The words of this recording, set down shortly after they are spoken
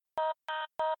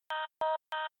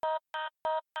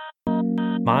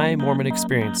My Mormon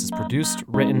Experience is produced,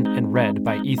 written, and read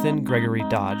by Ethan Gregory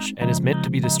Dodge and is meant to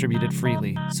be distributed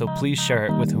freely, so please share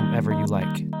it with whomever you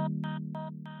like.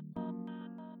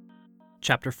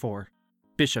 Chapter 4.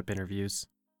 Bishop Interviews.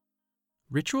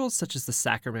 Rituals such as the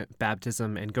sacrament,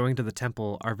 baptism, and going to the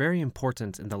temple are very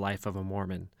important in the life of a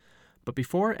Mormon. But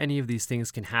before any of these things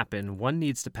can happen, one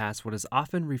needs to pass what is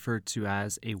often referred to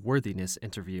as a worthiness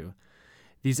interview.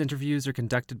 These interviews are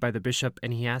conducted by the bishop,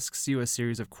 and he asks you a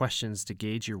series of questions to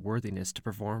gauge your worthiness to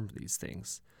perform these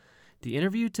things. The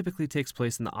interview typically takes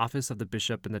place in the office of the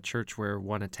bishop in the church where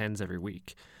one attends every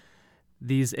week.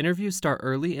 These interviews start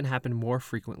early and happen more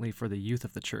frequently for the youth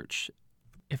of the church.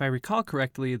 If I recall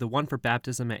correctly, the one for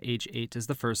baptism at age 8 is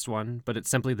the first one, but it's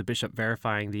simply the bishop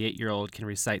verifying the 8-year-old can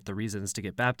recite the reasons to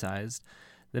get baptized.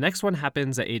 The next one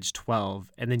happens at age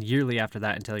 12, and then yearly after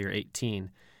that until you're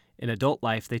 18. In adult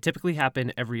life, they typically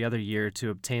happen every other year to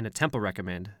obtain a temple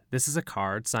recommend. This is a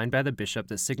card signed by the bishop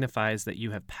that signifies that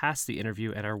you have passed the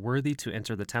interview and are worthy to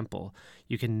enter the temple.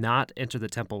 You cannot enter the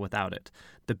temple without it.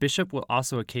 The bishop will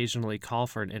also occasionally call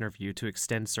for an interview to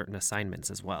extend certain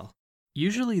assignments as well.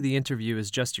 Usually the interview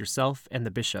is just yourself and the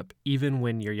bishop, even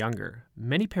when you're younger.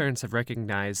 Many parents have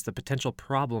recognized the potential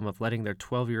problem of letting their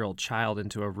 12-year-old child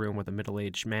into a room with a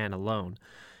middle-aged man alone.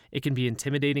 It can be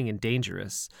intimidating and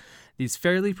dangerous. These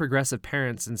fairly progressive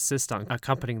parents insist on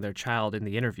accompanying their child in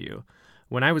the interview.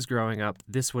 When I was growing up,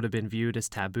 this would have been viewed as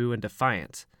taboo and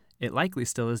defiant. It likely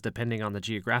still is depending on the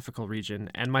geographical region,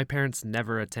 and my parents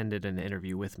never attended an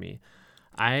interview with me.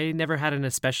 I never had an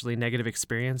especially negative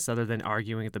experience other than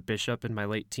arguing with the bishop in my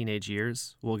late teenage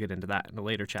years. We'll get into that in a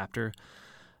later chapter.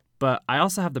 But I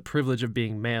also have the privilege of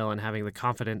being male and having the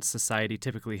confidence society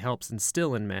typically helps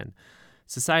instill in men.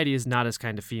 Society is not as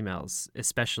kind to females,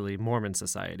 especially Mormon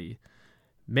society.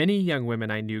 Many young women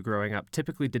I knew growing up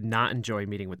typically did not enjoy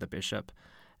meeting with the bishop.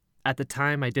 At the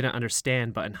time, I didn't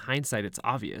understand, but in hindsight, it's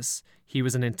obvious. He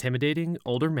was an intimidating,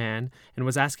 older man and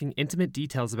was asking intimate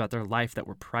details about their life that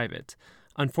were private.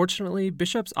 Unfortunately,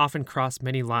 bishops often cross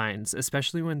many lines,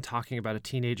 especially when talking about a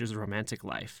teenager's romantic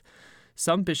life.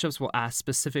 Some bishops will ask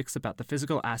specifics about the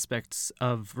physical aspects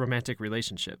of romantic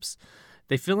relationships.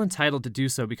 They feel entitled to do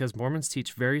so because Mormons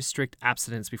teach very strict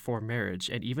abstinence before marriage,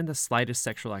 and even the slightest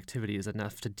sexual activity is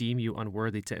enough to deem you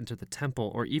unworthy to enter the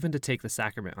temple or even to take the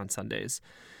sacrament on Sundays.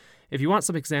 If you want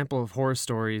some example of horror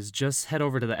stories, just head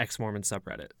over to the Ex-Mormon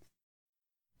subreddit.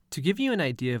 To give you an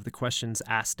idea of the questions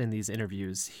asked in these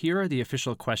interviews, here are the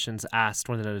official questions asked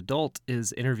when an adult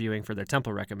is interviewing for their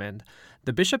temple recommend.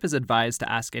 The bishop is advised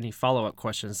to ask any follow-up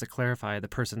questions to clarify the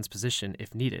person's position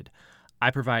if needed. I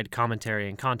provide commentary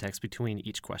and context between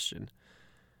each question.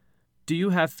 Do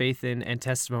you have faith in and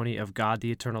testimony of God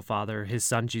the Eternal Father, His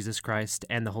Son Jesus Christ,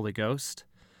 and the Holy Ghost?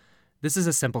 This is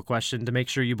a simple question to make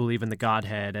sure you believe in the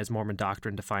Godhead as Mormon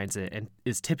doctrine defines it and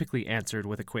is typically answered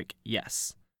with a quick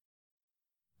yes.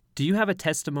 Do you have a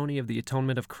testimony of the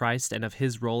atonement of Christ and of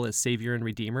His role as Savior and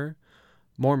Redeemer?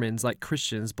 Mormons, like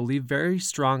Christians, believe very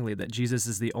strongly that Jesus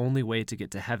is the only way to get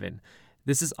to heaven.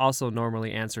 This is also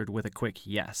normally answered with a quick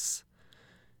yes.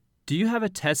 Do you have a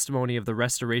testimony of the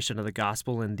restoration of the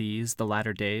gospel in these, the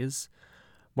latter days?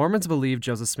 Mormons believe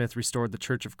Joseph Smith restored the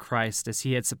Church of Christ as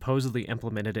he had supposedly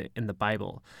implemented it in the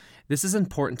Bible. This is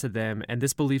important to them, and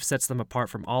this belief sets them apart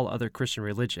from all other Christian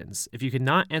religions. If you could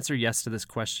not answer yes to this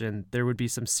question, there would be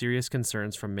some serious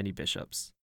concerns from many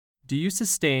bishops. Do you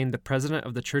sustain the President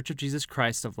of the Church of Jesus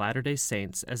Christ of Latter-day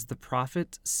Saints as the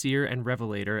prophet, seer, and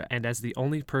revelator, and as the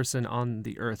only person on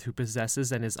the earth who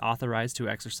possesses and is authorized to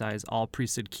exercise all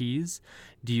priesthood keys?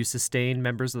 Do you sustain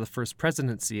members of the First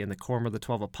Presidency and the Quorum of the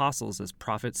 12 Apostles as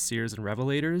prophets, seers, and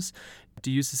revelators?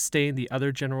 Do you sustain the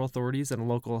other general authorities and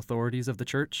local authorities of the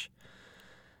Church?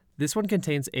 This one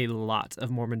contains a lot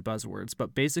of Mormon buzzwords,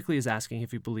 but basically is asking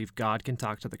if you believe God can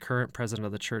talk to the current president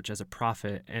of the church as a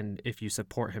prophet and if you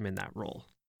support him in that role.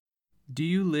 Do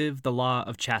you live the law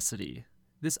of chastity?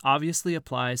 This obviously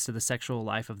applies to the sexual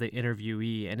life of the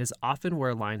interviewee and is often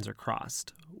where lines are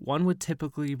crossed. One would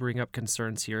typically bring up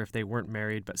concerns here if they weren't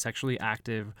married but sexually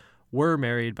active, were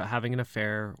married but having an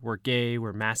affair, were gay,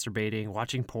 were masturbating,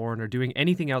 watching porn, or doing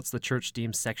anything else the church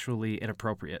deems sexually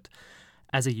inappropriate.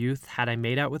 As a youth, had I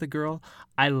made out with a girl,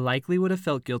 I likely would have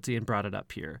felt guilty and brought it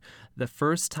up here. The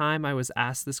first time I was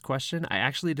asked this question, I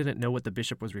actually didn't know what the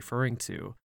bishop was referring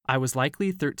to. I was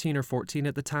likely 13 or 14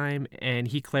 at the time, and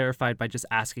he clarified by just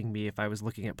asking me if I was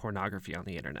looking at pornography on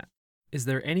the internet. Is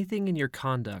there anything in your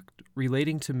conduct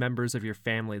relating to members of your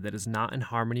family that is not in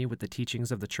harmony with the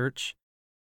teachings of the church?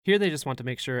 Here they just want to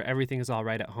make sure everything is all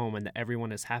right at home and that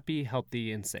everyone is happy,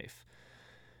 healthy, and safe.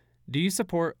 Do you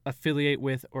support, affiliate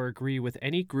with, or agree with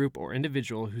any group or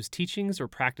individual whose teachings or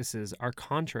practices are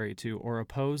contrary to or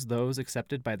oppose those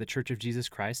accepted by the Church of Jesus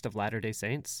Christ of Latter-day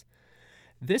Saints?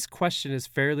 This question is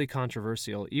fairly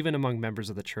controversial, even among members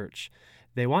of the church.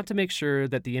 They want to make sure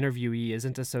that the interviewee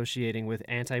isn't associating with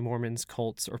anti-Mormons,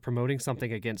 cults, or promoting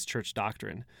something against church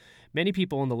doctrine. Many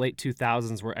people in the late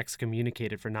 2000s were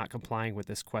excommunicated for not complying with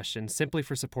this question simply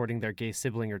for supporting their gay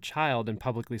sibling or child and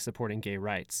publicly supporting gay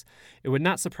rights. It would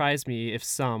not surprise me if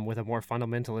some with a more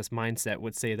fundamentalist mindset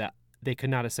would say that they could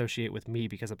not associate with me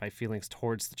because of my feelings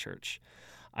towards the church.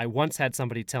 I once had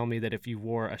somebody tell me that if you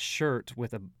wore a shirt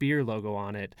with a beer logo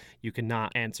on it, you could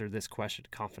not answer this question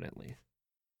confidently.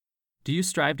 Do you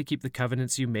strive to keep the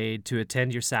covenants you made, to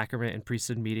attend your sacrament and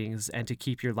priesthood meetings, and to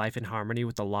keep your life in harmony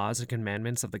with the laws and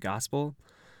commandments of the gospel?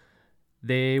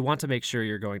 They want to make sure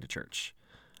you're going to church.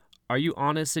 Are you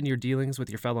honest in your dealings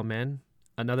with your fellow men?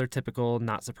 Another typical,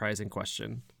 not surprising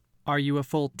question. Are you a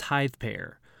full tithe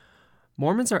payer?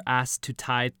 Mormons are asked to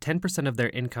tithe 10% of their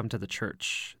income to the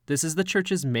church. This is the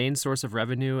church's main source of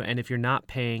revenue, and if you're not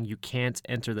paying, you can't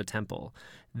enter the temple.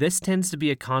 This tends to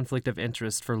be a conflict of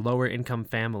interest for lower-income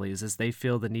families as they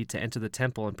feel the need to enter the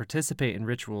temple and participate in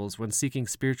rituals when seeking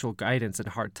spiritual guidance in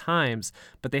hard times,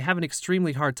 but they have an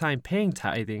extremely hard time paying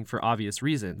tithing for obvious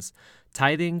reasons.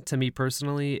 Tithing, to me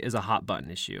personally, is a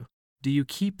hot-button issue. Do you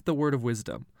keep the word of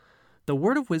wisdom? The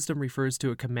word of wisdom refers to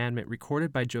a commandment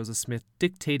recorded by Joseph Smith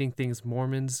dictating things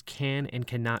Mormons can and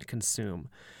cannot consume.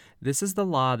 This is the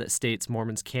law that states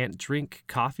Mormons can't drink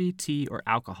coffee, tea, or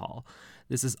alcohol.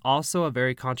 This is also a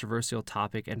very controversial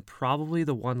topic and probably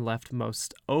the one left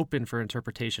most open for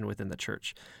interpretation within the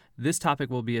church. This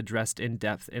topic will be addressed in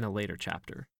depth in a later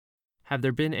chapter. Have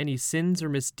there been any sins or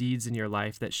misdeeds in your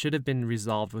life that should have been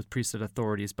resolved with priesthood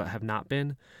authorities but have not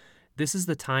been? This is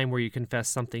the time where you confess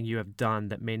something you have done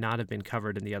that may not have been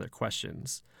covered in the other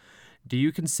questions. Do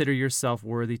you consider yourself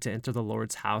worthy to enter the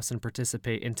Lord's house and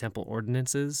participate in temple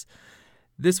ordinances?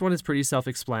 This one is pretty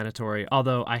self-explanatory,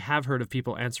 although I have heard of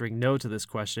people answering no to this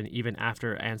question even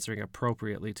after answering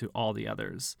appropriately to all the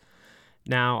others.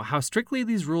 Now, how strictly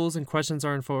these rules and questions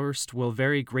are enforced will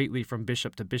vary greatly from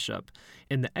bishop to bishop.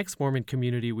 In the ex-Mormon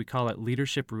community, we call it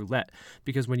leadership roulette,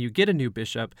 because when you get a new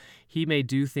bishop, he may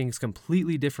do things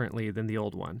completely differently than the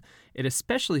old one. It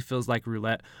especially feels like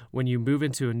roulette when you move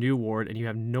into a new ward and you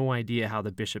have no idea how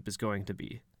the bishop is going to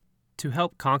be. To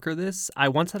help conquer this, I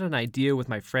once had an idea with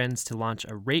my friends to launch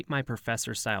a Rate My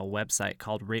Professor style website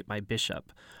called Rate My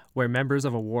Bishop, where members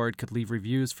of a ward could leave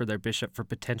reviews for their bishop for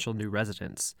potential new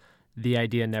residents. The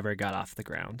idea never got off the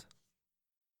ground.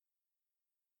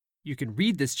 You can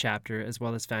read this chapter as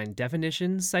well as find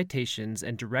definitions, citations,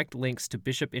 and direct links to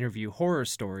bishop interview horror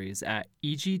stories at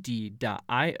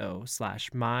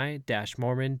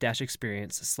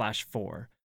egd.io/my-mormon-experience/4.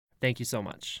 Thank you so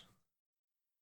much.